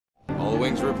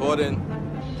wings report in.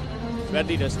 Red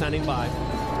leader standing by.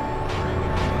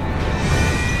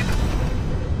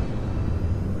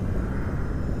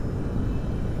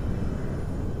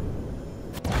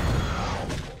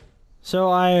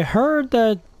 So I heard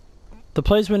that the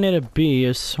place we need to be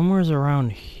is somewhere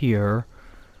around here.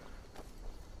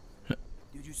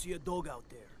 Did you see a dog out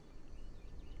there?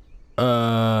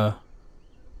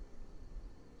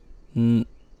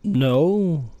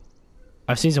 No.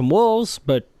 I've seen some wolves,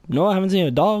 but no, I haven't seen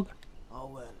a dog. Oh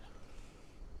well.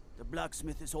 The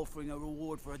blacksmith is offering a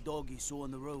reward for a dog he saw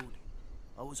on the road.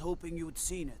 I was hoping you'd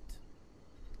seen it.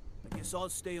 I guess I'll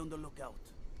stay on the lookout.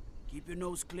 Keep your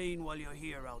nose clean while you're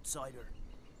here, outsider.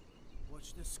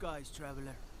 Watch the skies,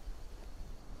 traveler.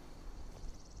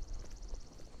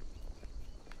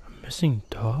 A missing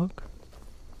dog?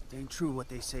 It ain't true what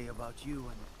they say about you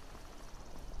and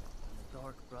the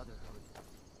Dark Brotherhood.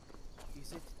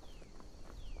 Is it?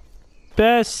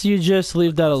 Best you just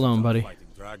leave that alone, buddy. Fighting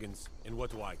dragons, and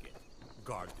what do I get?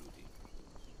 Guard duty.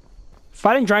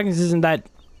 Fighting dragons isn't that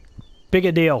big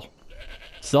a deal.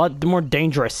 It's a lot more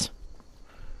dangerous.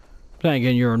 Then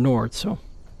again, you're a Nord, so.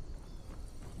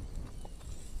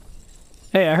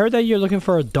 Hey, I heard that you're looking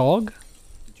for a dog?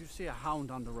 Did you see a hound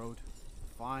on the road?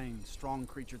 Fine, strong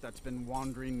creature that's been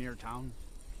wandering near town.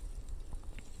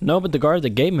 No, but the guard at the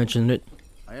gate mentioned it.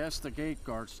 I asked the gate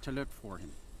guards to look for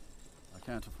him. I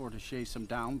can't afford to chase him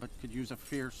down, but could use a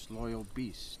fierce, loyal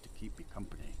beast to keep me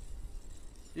company.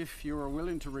 If you were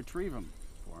willing to retrieve him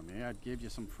for me, I'd give you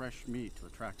some fresh meat to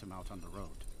attract him out on the road.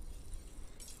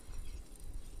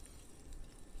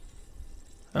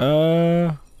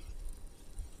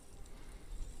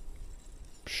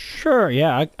 Sure,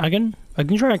 yeah, I can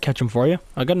try to catch him for you.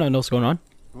 I got nothing else going on.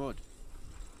 Good.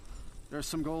 There's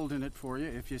some gold in it for you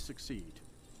if you succeed.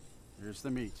 Here's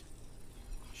the meat.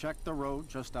 Check the road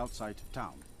just outside of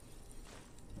town.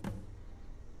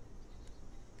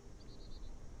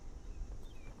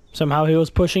 Somehow he was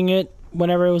pushing it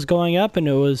whenever it was going up, and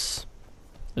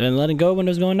letting go when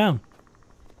it was going down.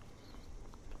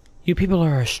 You people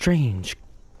are strange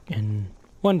and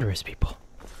wondrous people.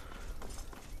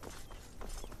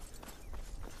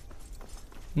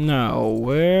 Now,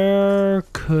 where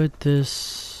could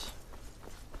this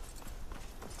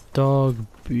dog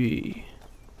be?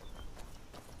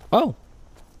 Oh.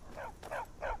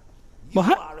 You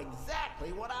are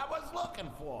exactly what I was looking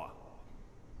for.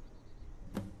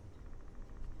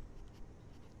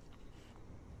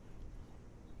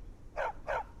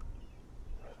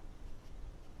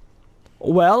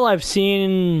 Well, I've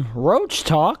seen Roach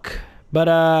talk, but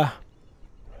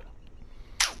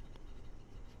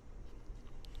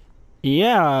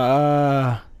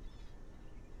yeah,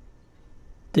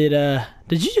 did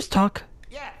you just talk?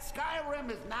 Yeah, Skyrim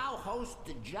is now host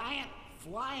to giant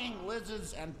flying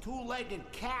lizards and two-legged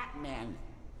catmen.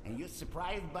 And you're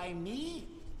surprised by me?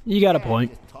 You got a Yeah,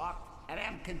 point. I just talked, and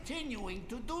I'm continuing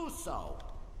to do so.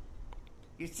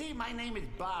 You see, my name is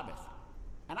Barbas,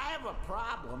 and I have a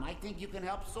problem I think you can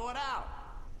help sort out.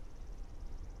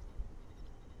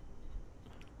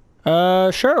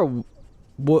 Sure.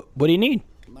 What do you need?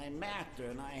 My master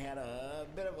and I had a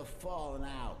bit of a falling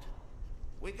out.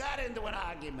 We got into an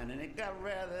argument and it got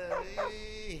rather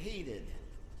heated.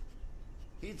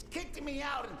 He's kicked me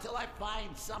out until I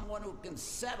find someone who can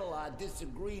settle our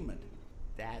disagreement.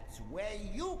 That's where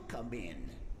you come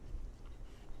in.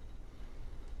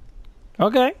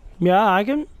 Okay. Yeah, I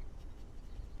can.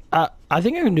 I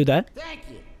think I can do that. Thank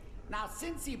you. Now,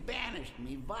 since he banished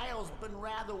me, Vile's been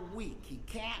rather weak. He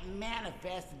can't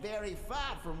manifest very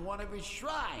far from one of his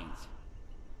shrines.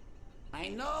 I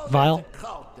know Vile? there's a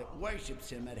cult that worships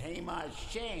him at Hamar's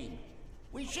Shame.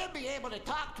 We should be able to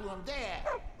talk to him there.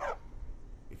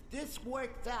 If this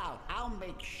works out, I'll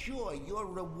make sure you're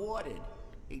rewarded.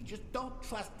 Hey, just don't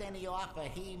trust any offer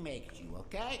he makes you,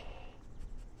 okay?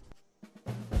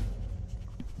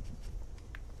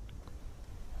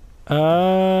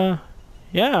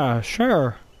 Yeah,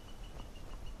 sure.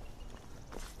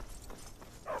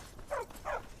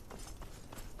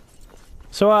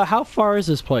 So, how far is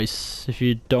this place, if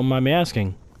you don't mind me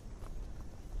asking?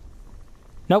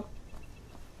 Nope.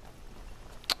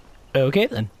 Okay,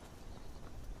 then.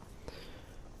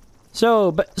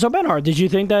 So Benhard, did you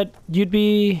think that you'd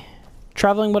be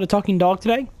traveling with a talking dog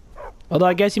today? Although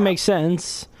I guess it makes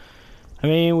sense. I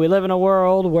mean, we live in a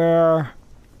world where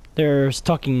there's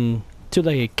talking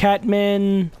two-legged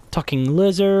catmen, talking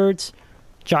lizards,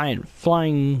 giant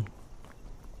flying,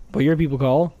 what your people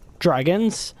call,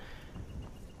 dragons.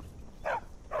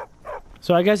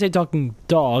 So I guess a talking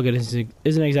dog isn't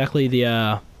exactly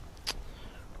the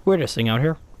weirdest thing out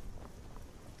here.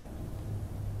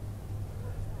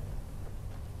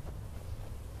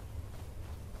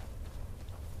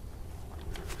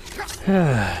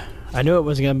 I knew it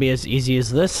wasn't gonna be as easy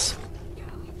as this.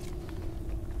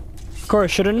 Of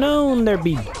course, should have known there'd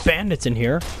be bandits in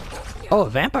here. Oh, a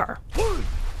vampire.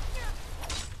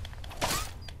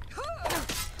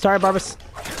 Sorry, Barbas.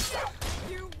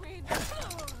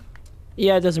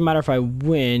 Yeah, it doesn't matter if I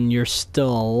win, you're still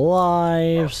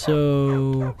alive,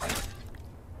 so...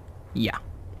 yeah.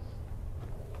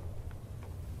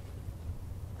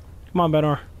 Come on,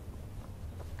 Benar.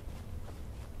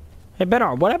 Hey,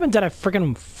 Benar, what happened to that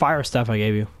freaking fire stuff I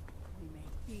gave you? We may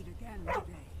meet again today.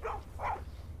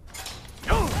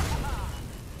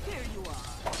 Here you are.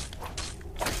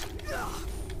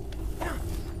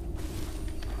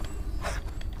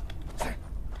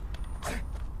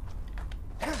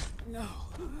 No,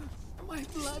 my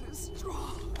blood is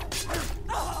strong.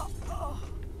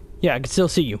 Yeah, I can still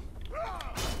see you.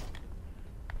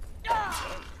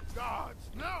 Gods,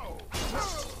 no!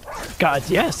 God,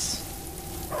 yes.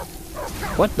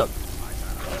 What the?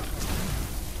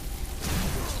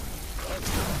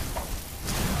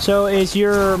 So is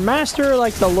your master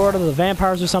like the Lord of the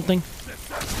Vampires or something?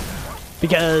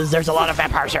 Because there's a lot of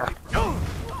vampires here.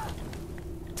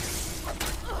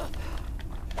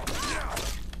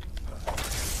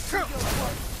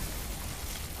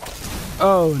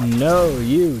 Oh no,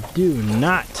 you do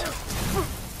not.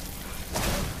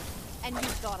 And you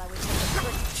thought I was a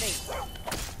pretty face.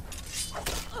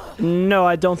 No,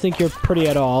 I don't think you're pretty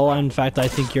at all. In fact, I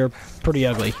think you're pretty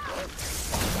ugly.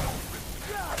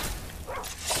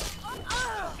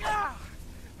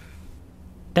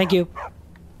 Thank you.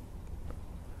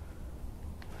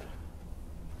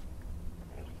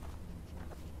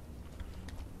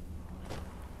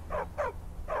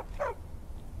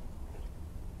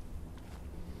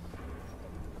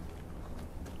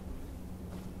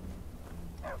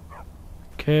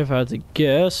 Okay, if I had to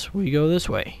guess, we go this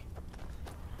way.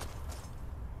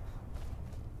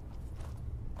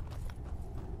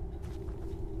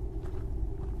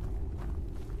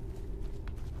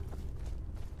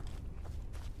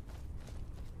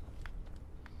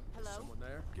 Someone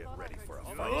there? Get ready for a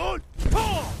fight.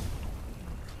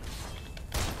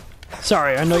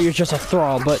 Sorry, I know you're just a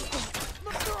thrall, but...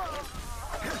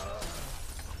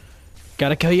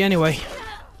 gotta kill you anyway.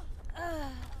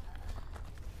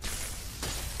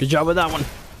 Good job with that one.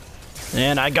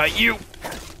 And I got you.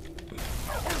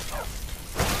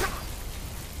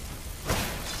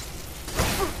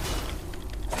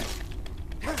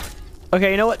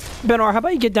 Okay, you know what? Benar, how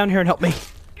about you get down here and help me?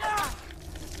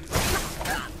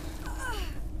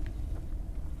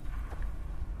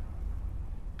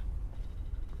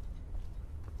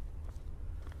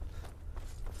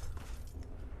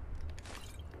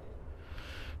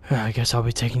 I guess I'll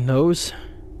be taking those.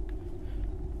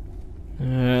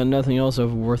 Nothing else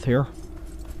of worth here.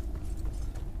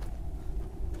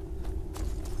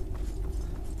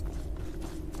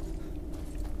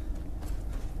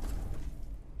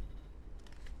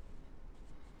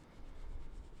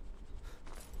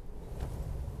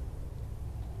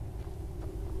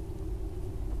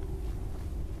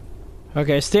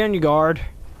 Okay, stay on your guard.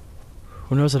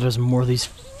 Who knows if there's more of these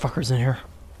fuckers in here?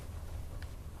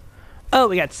 Oh,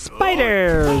 we got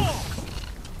spiders!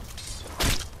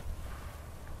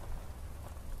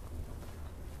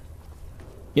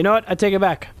 You know what? I take it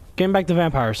back. Getting back to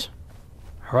vampires.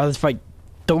 I'd rather fight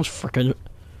those frickin'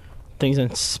 things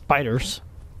than spiders.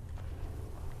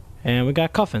 And we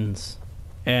got coffins.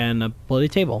 And a bloody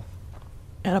table.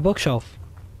 And a bookshelf.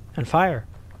 And fire.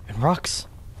 And rocks.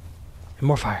 And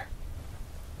more fire.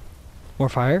 More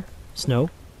fire. Snow.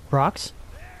 Rocks.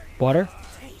 Water.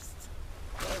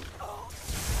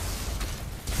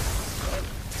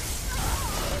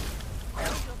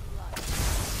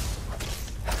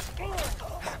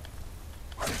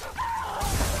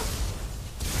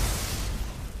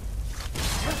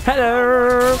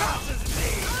 Hello!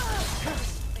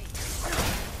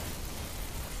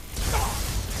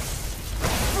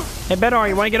 Hey, Benar,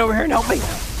 you want to get over here and help me?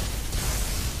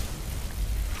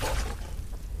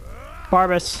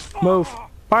 Barbas, move.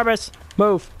 Barbas,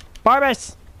 move.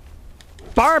 Barbas!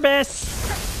 Barbas!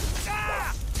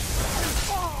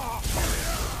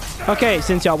 Okay,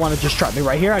 since y'all want to just trap me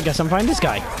right here, I guess I'm finding this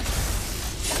guy.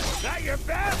 That your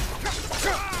best?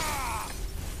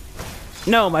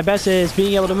 No, my best is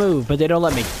being able to move, but they don't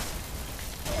let me.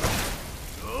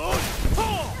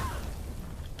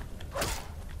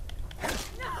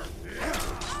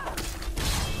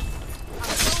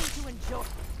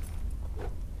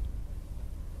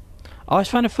 I always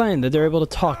find it funny that they're able to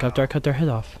talk after I cut their head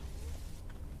off.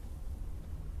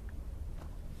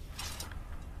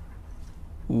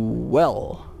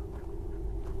 Well.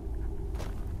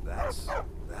 That's...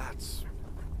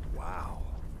 wow.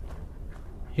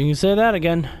 You can say that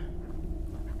again.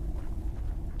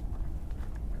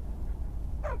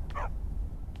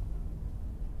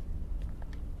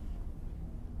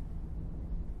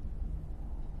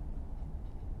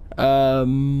 I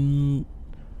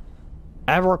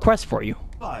have a request for you.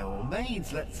 By all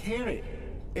means, let's hear it.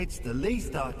 It's the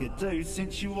least I could do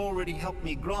since you already helped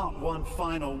me grant one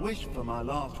final wish for my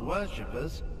last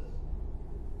worshippers.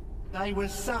 They were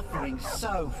suffering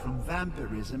so from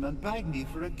vampirism and begged me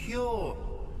for a cure.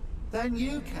 Then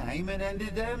you came and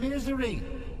ended their misery.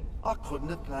 I couldn't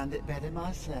have planned it better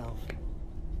myself.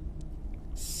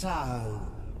 So,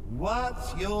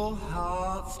 what's your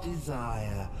heart's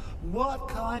desire? What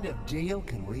kind of deal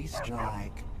can we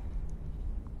strike?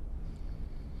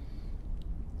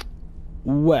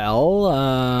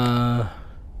 Well,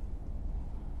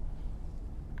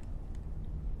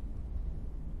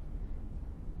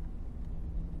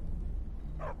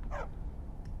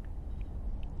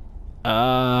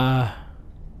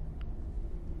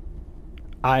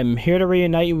 I'm here to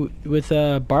reunite you with,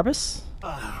 Barbas?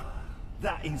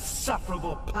 That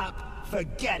insufferable pup,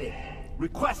 forget it.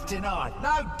 Request denied,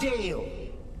 no deal.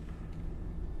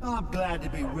 I'm glad to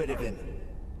be rid of him,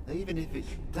 even if it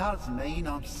does mean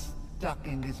I'm stuck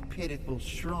in this pitiful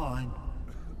shrine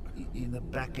in the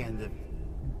back end of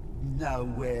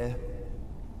nowhere.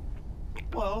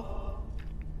 Well,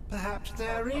 perhaps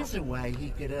there is a way he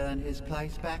could earn his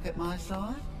place back at my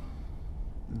side.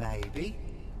 Maybe,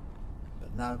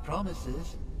 but no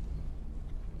promises.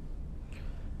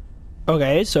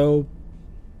 Okay, so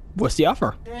what's the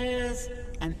offer? There's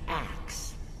an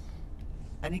axe.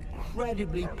 An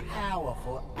incredibly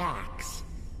powerful axe.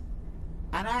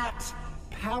 An axe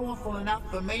powerful enough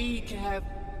for me to have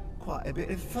quite a bit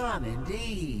of fun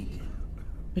indeed.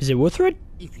 Is it Wuthred?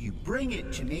 If you bring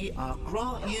it to me, I'll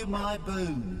grant you my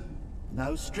boon.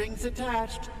 No strings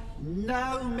attached,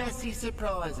 no messy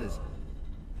surprises.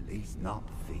 At least not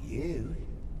for you.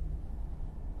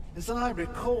 As I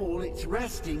recall, it's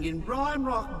resting in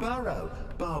Rhinerock Burrow.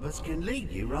 Barbas can lead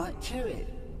you right to it.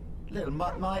 Little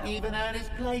Mutt might even earn his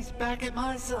place back at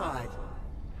my side.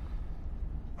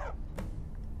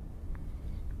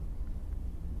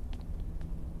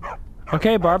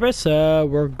 Okay, Barbas,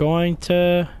 we're going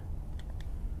to...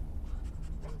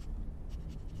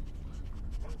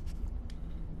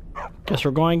 Guess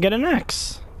we're going to get an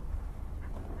axe.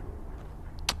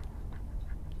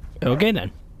 Okay,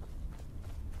 then.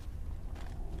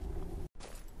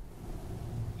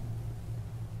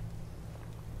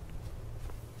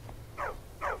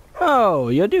 Oh,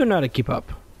 you do know how to keep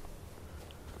up.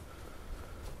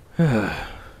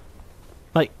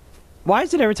 Like, why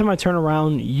is it every time I turn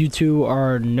around, you two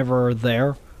are never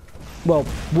there? Well,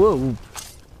 whoa.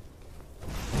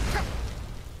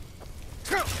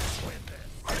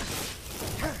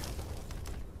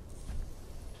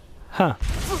 Huh.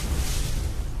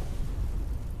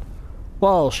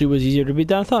 Well, she was easier to beat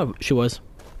than I thought she was.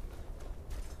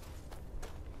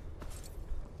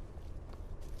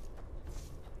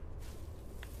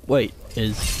 Wait,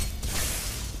 is...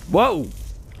 Whoa!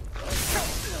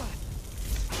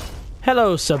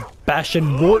 Hello,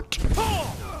 Sebastian Wood.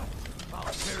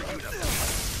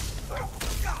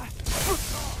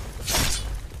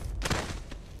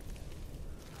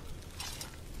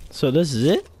 So this is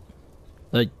it?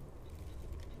 Like...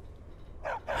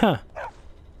 Huh.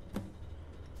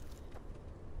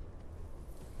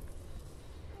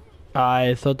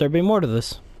 I thought there'd be more to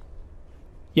this.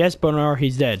 Yes, Bonar,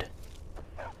 he's dead.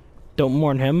 Don't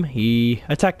mourn him, he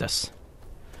attacked us.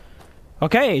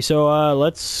 Okay, so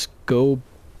let's go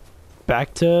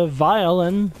back to Vile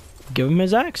and give him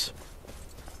his axe.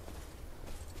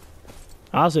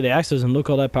 Honestly, the axe doesn't look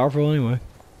all that powerful anyway.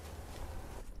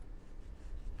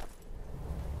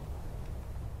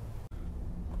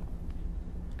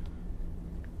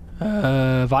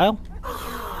 Vile?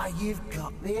 Ah, you've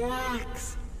got the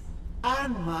axe.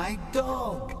 And my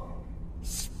dog.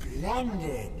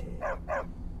 Splendid.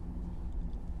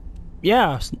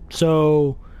 Yeah,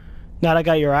 so now that I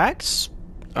got your axe,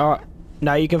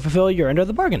 now you can fulfill your end of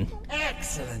the bargain.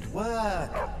 Excellent work.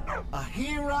 A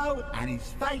hero and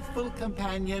his faithful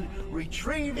companion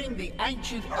retrieving the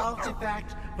ancient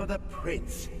artifact for the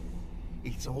prince.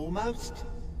 It's almost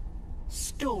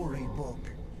storybook.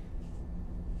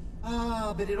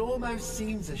 Ah, but it almost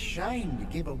seems a shame to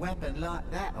give a weapon like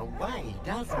that away,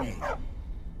 doesn't it?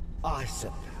 I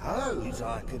suppose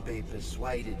I could be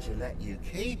persuaded to let you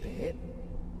keep it.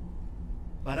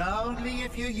 But only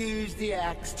if you use the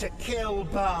axe to kill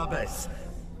Barbas.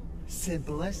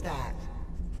 Simple as that.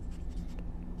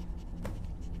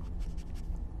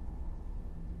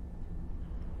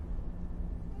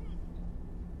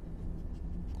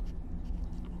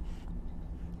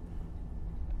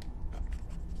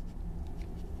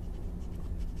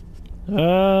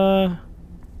 I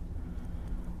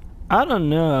don't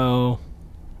know.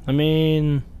 I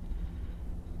mean,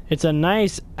 it's a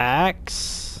nice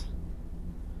axe,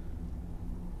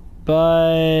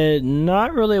 but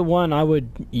not really one I would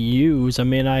use. I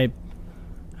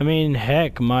mean,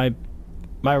 heck, my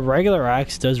regular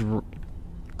axe does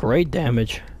great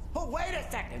damage. Oh, wait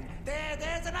a second.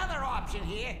 There's another option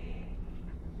here.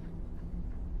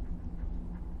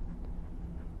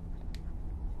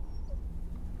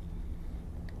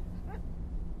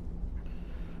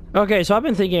 Okay, so I've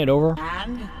been thinking it over.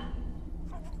 And?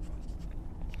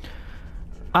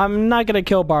 I'm not gonna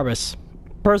kill Barbas.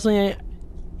 Personally,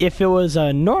 if it was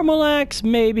a normal axe,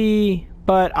 maybe,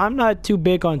 but I'm not too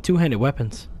big on two-handed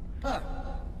weapons. Huh.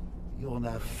 You're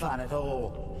no fun at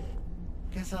all.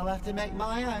 Guess I'll have to make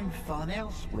my own fun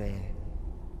elsewhere.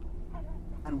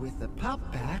 And with the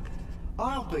pup back,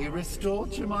 I'll be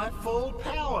restored to my full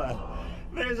power.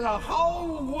 There's a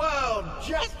whole world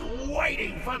just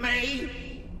waiting for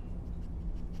me.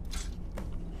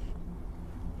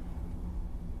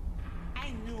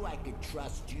 I knew I could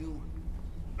trust you.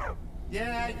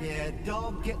 Yeah,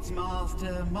 dog gets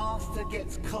master, master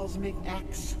gets cosmic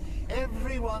axe.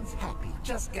 Everyone's happy.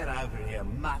 Just get over here,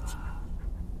 mutt.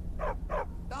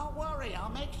 Don't worry, I'll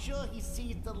make sure he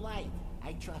sees the light.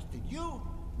 I trusted you,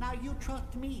 now you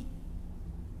trust me.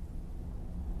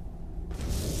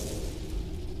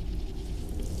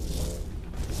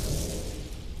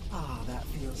 Ah, that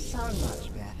feels so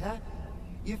much better.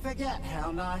 You forget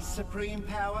how nice supreme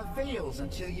power feels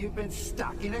until you've been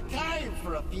stuck in a cave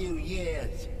for a few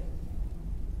years.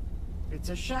 It's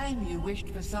a shame you wished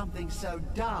for something so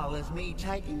dull as me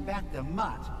taking back the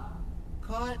mutt.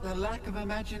 Quite the lack of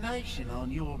imagination on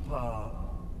your part.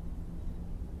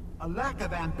 A lack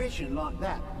of ambition like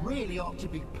that really ought to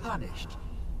be punished.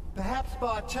 Perhaps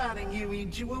by turning you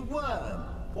into a worm,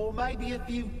 or maybe a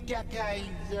few decades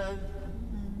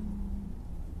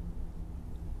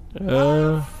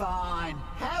Oh, fine.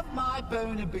 Have my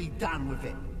boon and be done with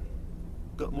it.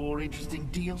 Got more interesting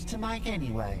deals to make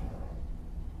anyway.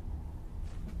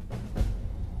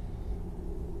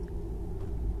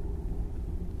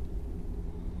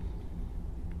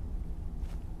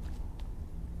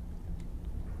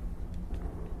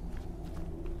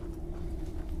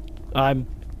 I'm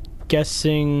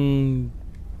guessing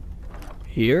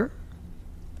here?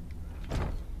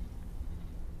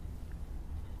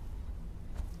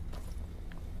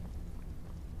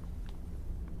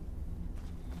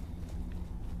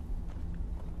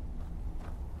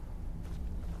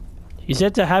 He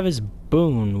said to have his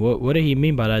boon. What did he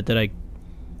mean by that? Did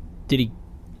he...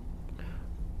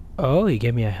 Oh, he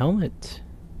gave me a helmet.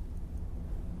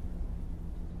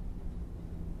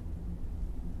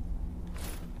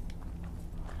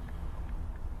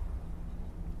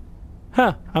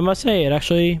 Huh, I must say, it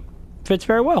actually fits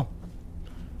very well.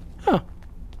 Huh.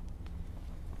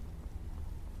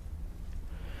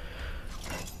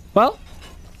 Well,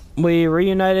 we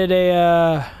reunited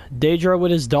a Daedra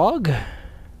with his dog.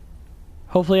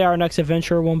 Hopefully our next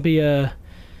adventure won't be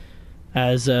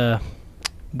as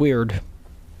weird.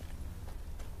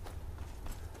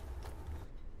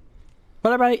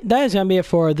 But alright, that is going to be it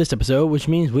for this episode, which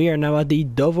means we are now at the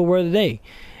Dover word of the day.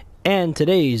 And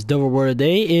today's Dover word of the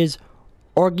day is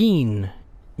Orgin,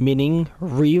 meaning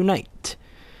reunite.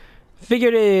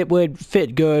 Figured it would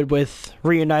fit good with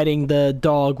reuniting the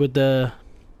dog with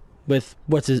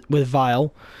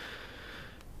Vile.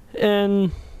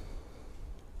 And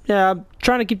yeah, I'm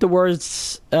trying to keep the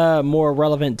words more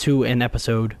relevant to an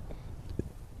episode.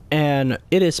 And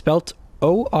it is spelt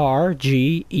O-R-G-E-I-N.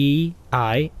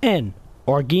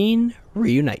 Orgin,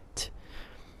 reunite.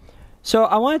 So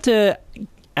I wanted to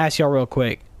ask y'all real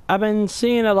quick. I've been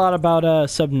seeing a lot about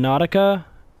Subnautica,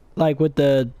 like with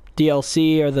the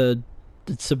DLC or the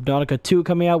Subnautica 2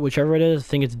 coming out, whichever it is. I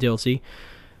think it's a DLC.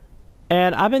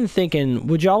 And I've been thinking,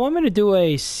 would y'all want me to do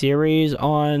a series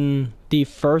on the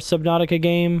first Subnautica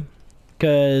game?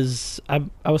 Because I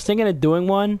was thinking of doing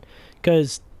one,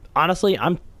 because honestly,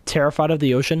 I'm terrified of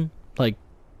the ocean. Like,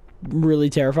 really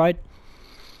terrified.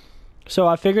 So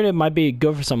I figured it might be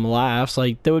good for some laughs.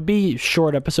 Like, there would be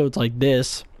short episodes like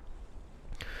this.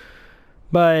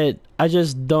 But I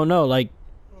just don't know. Like,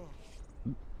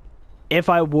 if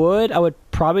I would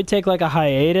probably take like a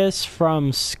hiatus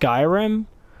from Skyrim.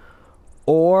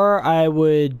 Or I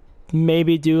would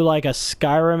maybe do like a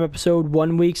Skyrim episode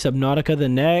 1 week, Subnautica the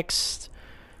next.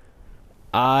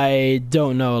 I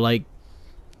don't know. Like,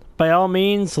 by all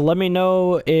means, let me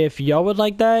know if y'all would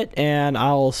like that, and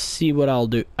I'll see what I'll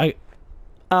do.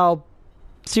 I'll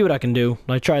see what I can do.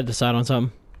 Like, try to decide on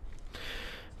something.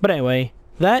 But anyway,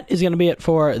 that is going to be it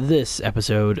for this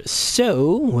episode.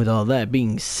 So, with all that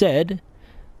being said,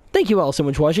 thank you all so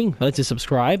much for watching. Like to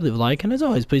subscribe, leave a like, and as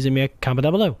always, please leave me a comment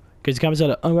down below. Because comments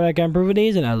are on what I can improve with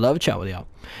these, and I love chatting with y'all.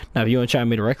 Now, if you want to chat with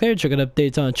me directly or check out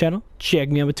updates on the channel, check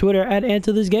me out on Twitter at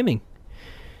AnswerThisGaming.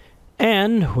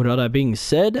 And with all that being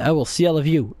said, I will see all of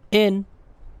you in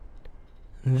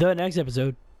the next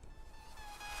episode.